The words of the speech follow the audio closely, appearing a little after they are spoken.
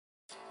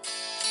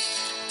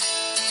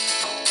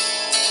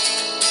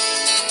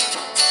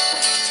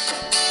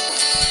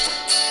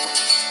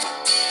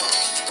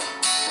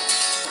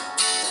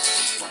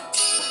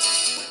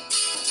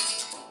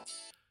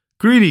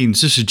Greetings,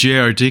 this is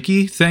J.R.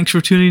 Dickey. Thanks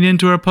for tuning in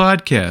to our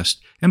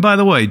podcast. And by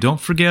the way, don't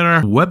forget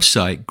our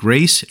website,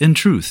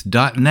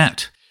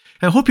 graceandtruth.net.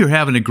 I hope you're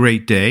having a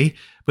great day,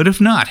 but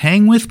if not,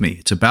 hang with me.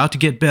 It's about to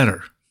get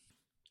better.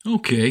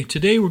 Okay,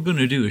 today we're going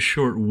to do a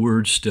short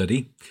word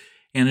study,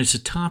 and it's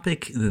a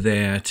topic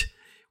that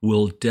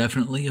will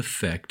definitely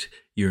affect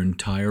your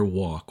entire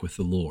walk with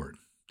the Lord.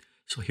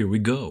 So here we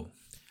go.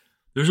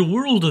 There's a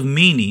world of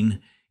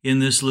meaning in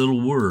this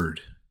little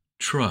word,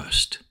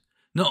 trust.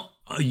 No,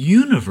 a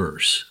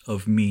universe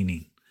of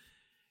meaning.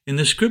 In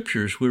the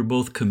scriptures, we're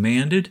both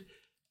commanded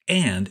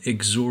and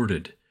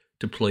exhorted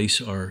to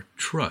place our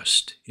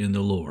trust in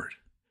the Lord.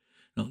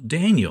 Now,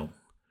 Daniel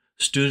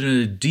stood in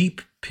a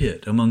deep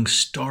pit among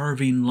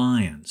starving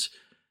lions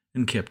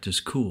and kept his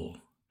cool.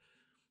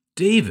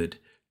 David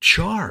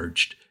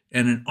charged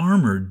at an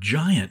armored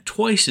giant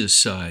twice his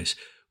size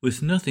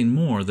with nothing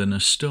more than a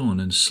stone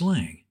and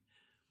sling.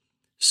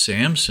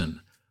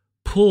 Samson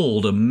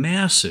pulled a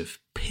massive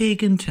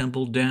pagan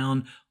temple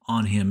down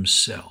on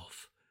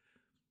himself.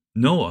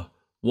 Noah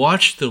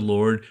watched the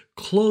Lord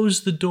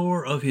close the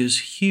door of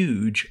his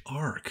huge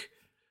ark.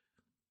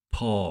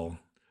 Paul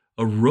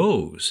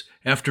arose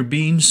after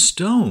being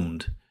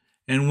stoned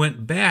and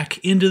went back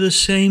into the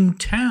same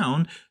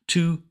town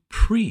to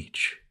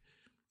preach.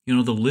 You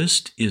know, the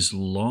list is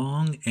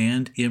long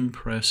and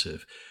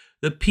impressive.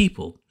 The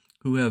people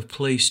who have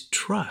placed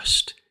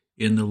trust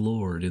in the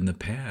Lord in the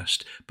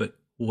past, but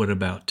what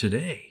about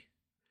today?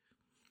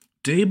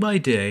 Day by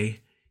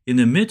day, in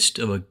the midst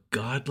of a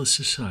godless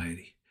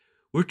society,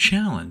 we're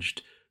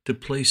challenged to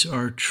place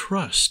our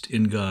trust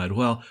in God,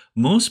 while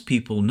most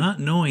people, not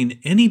knowing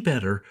any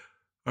better,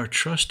 are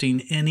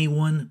trusting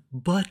anyone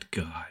but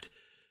God.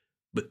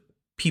 But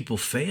people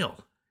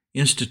fail.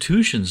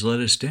 Institutions let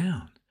us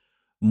down.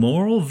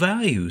 Moral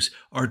values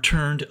are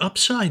turned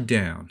upside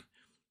down.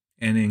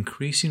 And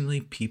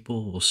increasingly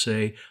people will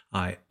say,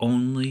 I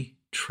only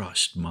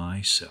trust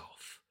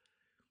myself.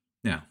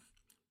 Now,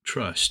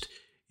 trust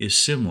is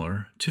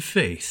similar to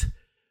faith,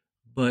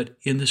 but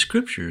in the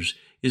scriptures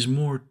is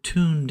more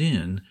tuned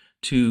in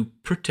to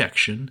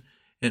protection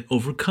and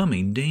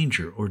overcoming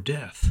danger or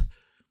death.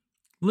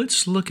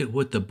 Let's look at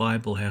what the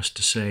Bible has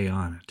to say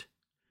on it.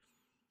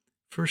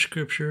 First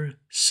scripture,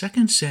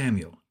 2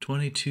 Samuel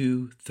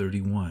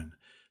 22:31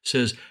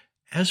 says,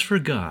 As for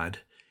God,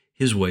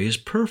 his way is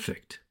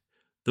perfect.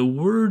 The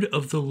word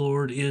of the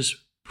Lord is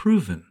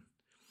proven.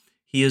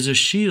 He is a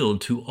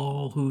shield to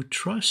all who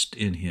trust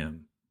in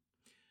him.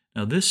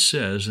 Now this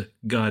says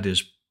God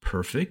is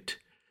perfect,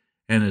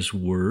 and his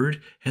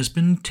word has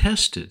been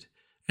tested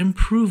and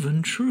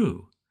proven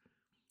true.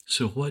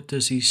 So what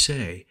does he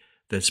say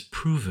that's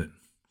proven?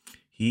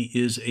 He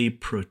is a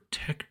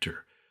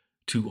protector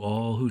to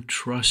all who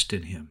trust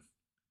in him.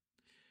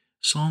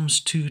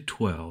 Psalms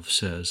 2:12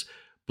 says,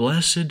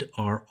 Blessed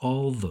are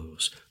all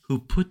those who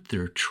put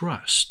their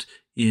trust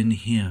in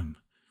him.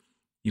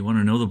 You want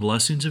to know the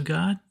blessings of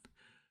God?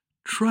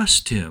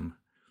 Trust him,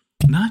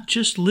 not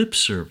just lip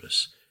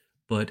service,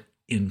 but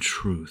in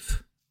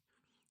truth.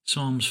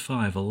 Psalms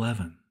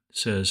 5:11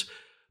 says,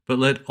 But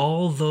let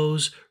all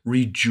those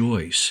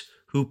rejoice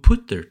who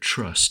put their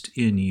trust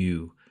in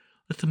you.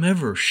 Let them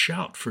ever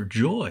shout for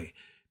joy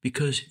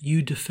because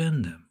you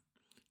defend them.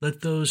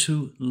 Let those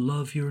who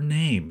love your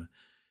name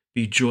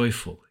be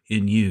joyful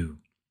in you.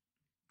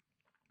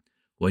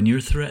 When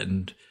you're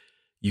threatened,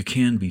 you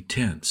can be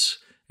tense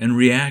and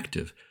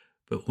reactive,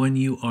 but when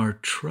you are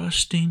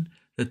trusting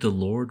that the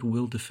Lord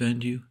will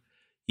defend you,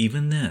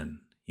 even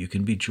then you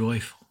can be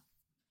joyful.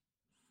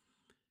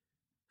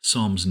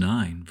 Psalms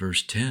 9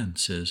 verse 10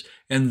 says,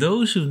 And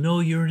those who know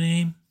your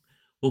name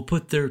will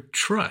put their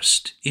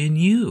trust in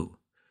you.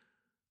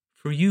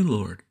 For you,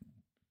 Lord,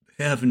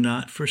 have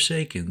not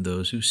forsaken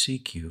those who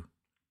seek you.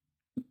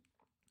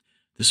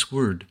 This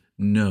word,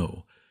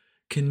 know,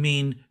 can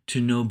mean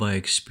to know by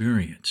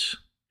experience,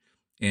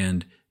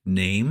 and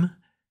name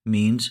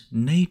means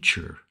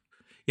nature.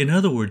 In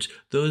other words,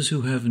 those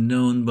who have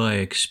known by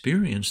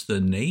experience the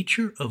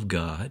nature of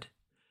God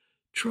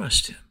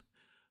trust him,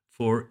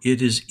 for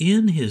it is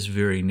in his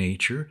very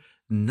nature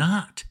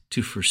not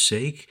to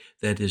forsake,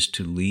 that is,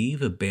 to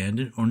leave,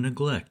 abandon, or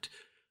neglect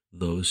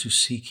those who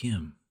seek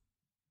him.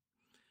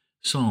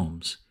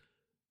 Psalms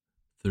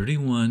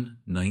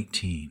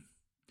 31:19.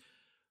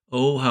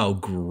 Oh, how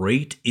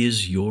great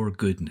is your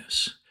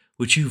goodness,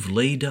 which you've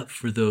laid up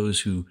for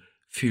those who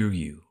fear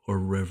you or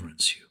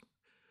reverence you,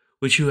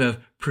 which you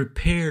have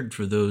prepared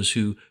for those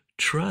who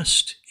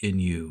trust in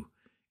you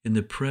in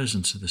the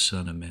presence of the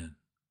Son of Man.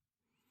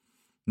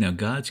 Now,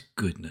 God's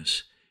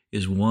goodness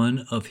is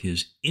one of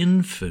his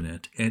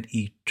infinite and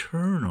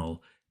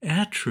eternal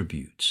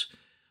attributes.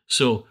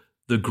 So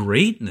the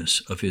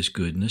greatness of his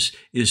goodness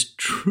is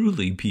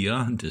truly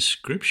beyond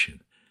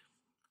description.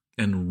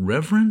 And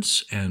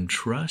reverence and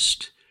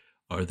trust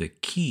are the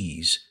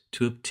keys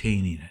to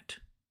obtaining it.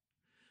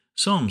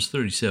 Psalms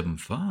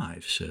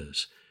 37:5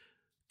 says,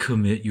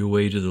 Commit your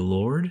way to the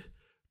Lord,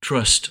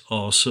 trust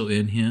also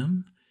in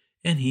him,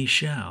 and he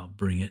shall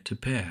bring it to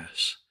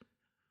pass.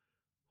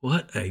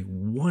 What a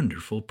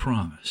wonderful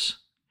promise.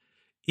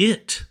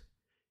 It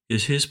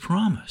is his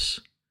promise.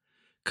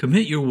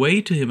 Commit your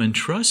way to him and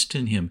trust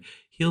in him.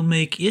 He'll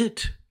make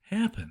it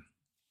happen.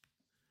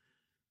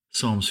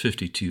 Psalms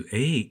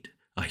 52:8,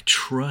 I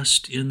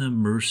trust in the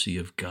mercy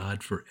of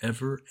God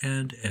forever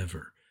and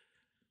ever.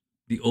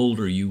 The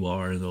older you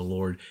are in the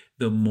Lord,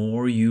 the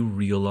more you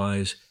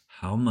realize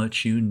how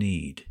much you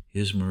need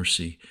his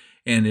mercy.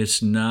 And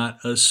it's not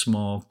a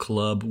small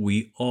club.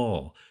 We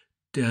all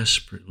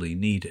desperately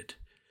need it.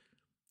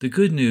 The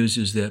good news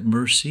is that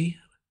mercy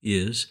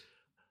is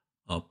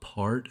a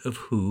part of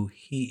who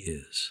he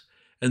is,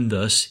 and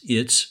thus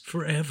it's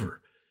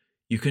forever.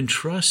 You can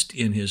trust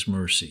in his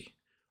mercy.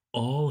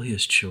 All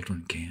his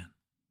children can.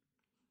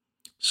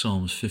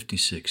 Psalms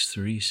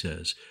 56:3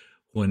 says,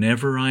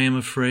 whenever I am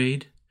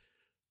afraid,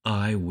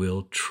 I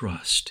will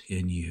trust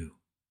in you.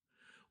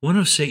 One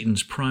of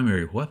Satan's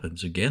primary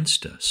weapons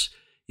against us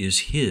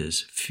is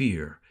his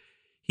fear.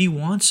 He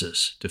wants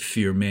us to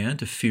fear man,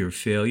 to fear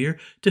failure,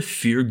 to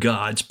fear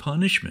God's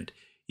punishment,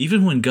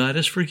 even when God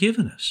has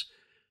forgiven us,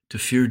 to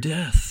fear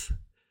death.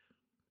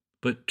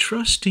 But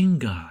trusting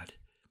God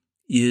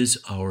is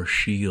our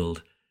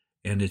shield,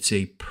 and it's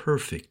a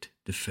perfect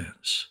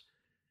defense.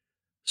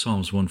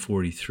 Psalms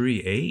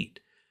 143:8,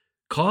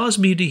 cause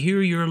me to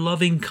hear your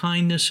loving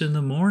kindness in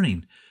the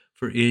morning,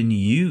 for in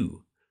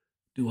you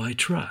do I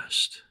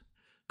trust.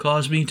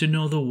 Cause me to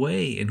know the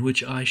way in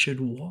which I should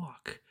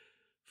walk,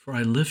 for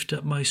I lift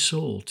up my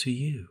soul to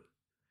you.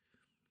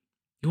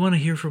 You want to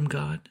hear from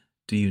God?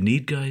 Do you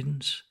need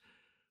guidance?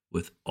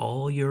 With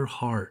all your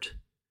heart,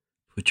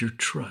 put your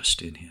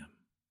trust in him,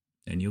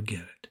 and you'll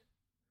get it.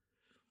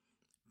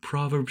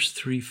 Proverbs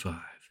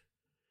 3:5,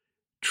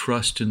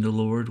 trust in the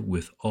Lord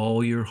with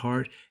all your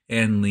heart,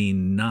 and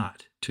lean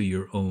not to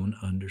your own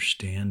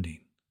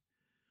understanding.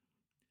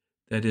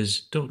 That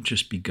is, don't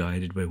just be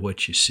guided by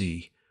what you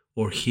see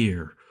or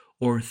hear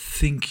or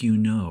think you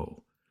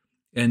know,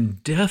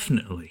 and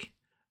definitely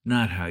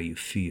not how you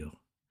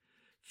feel.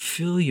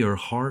 Fill your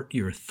heart,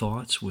 your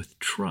thoughts with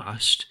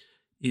trust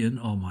in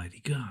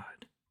Almighty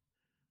God.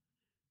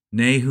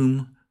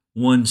 Nahum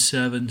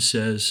 1:7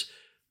 says,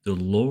 the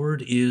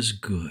Lord is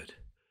good,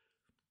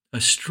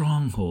 a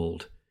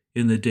stronghold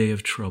in the day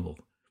of trouble,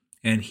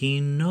 and he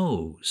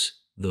knows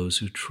those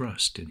who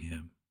trust in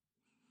him.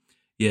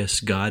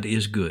 Yes, God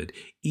is good,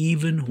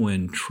 even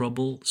when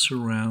trouble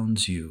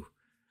surrounds you,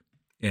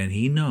 and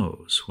he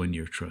knows when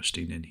you're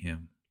trusting in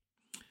him.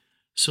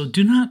 So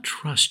do not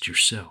trust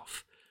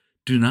yourself.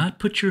 Do not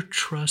put your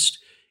trust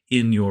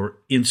in your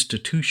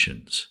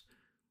institutions.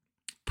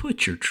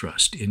 Put your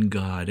trust in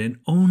God and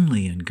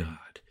only in God.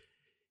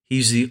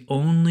 He's the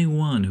only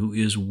one who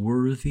is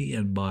worthy,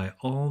 and by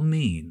all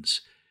means,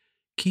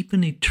 keep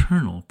an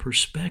eternal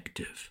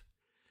perspective.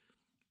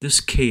 This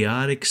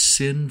chaotic,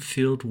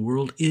 sin-filled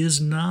world is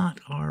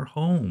not our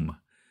home.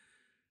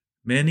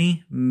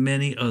 Many,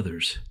 many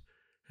others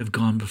have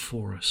gone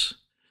before us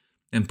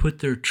and put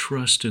their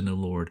trust in the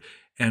Lord,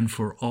 and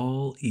for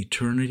all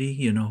eternity,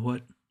 you know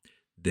what?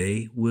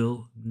 They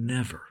will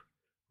never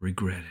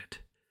regret it.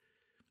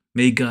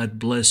 May God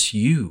bless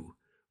you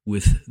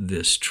with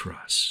this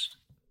trust.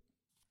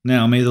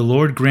 Now may the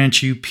Lord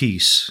grant you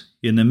peace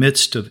in the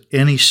midst of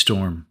any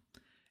storm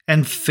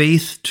and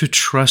faith to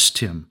trust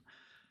him.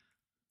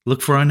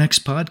 Look for our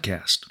next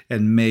podcast,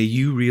 and may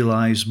you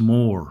realize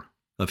more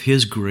of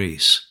his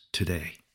grace today.